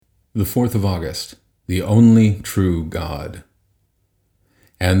The 4th of August, the only true God.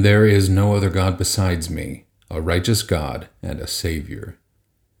 And there is no other God besides me, a righteous God and a Savior.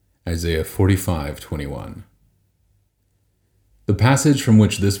 Isaiah 45:21. The passage from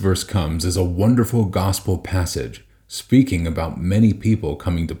which this verse comes is a wonderful gospel passage, speaking about many people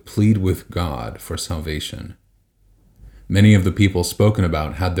coming to plead with God for salvation. Many of the people spoken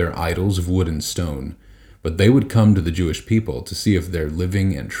about had their idols of wood and stone, but they would come to the Jewish people to see if their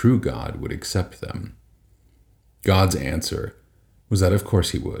living and true God would accept them. God's answer was that of course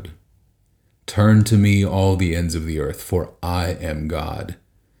he would. "Turn to me all the ends of the earth, for I am God,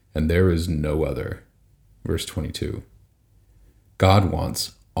 and there is no other." Verse 22. God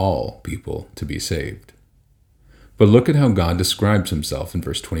wants all people to be saved. But look at how God describes himself in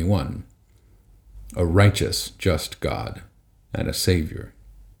verse 21. A righteous, just God, and a Savior.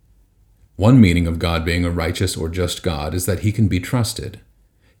 One meaning of God being a righteous or just God is that he can be trusted.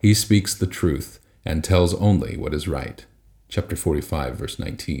 He speaks the truth and tells only what is right. Chapter 45, verse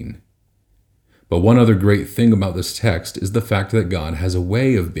 19. But one other great thing about this text is the fact that God has a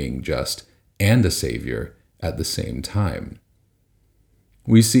way of being just and a Savior at the same time.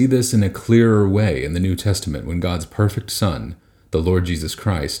 We see this in a clearer way in the New Testament when God's perfect Son, the Lord Jesus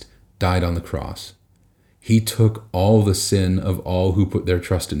Christ, died on the cross. He took all the sin of all who put their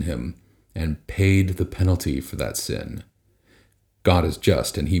trust in him and paid the penalty for that sin. God is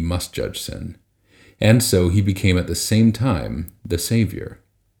just and he must judge sin. And so he became at the same time the Savior.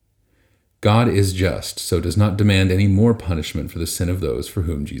 God is just, so does not demand any more punishment for the sin of those for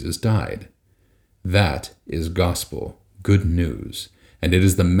whom Jesus died. That is gospel, good news, and it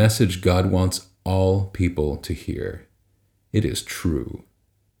is the message God wants all people to hear. It is true.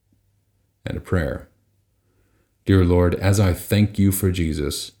 And a prayer. Dear Lord, as I thank you for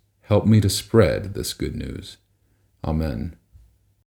Jesus, help me to spread this good news. Amen.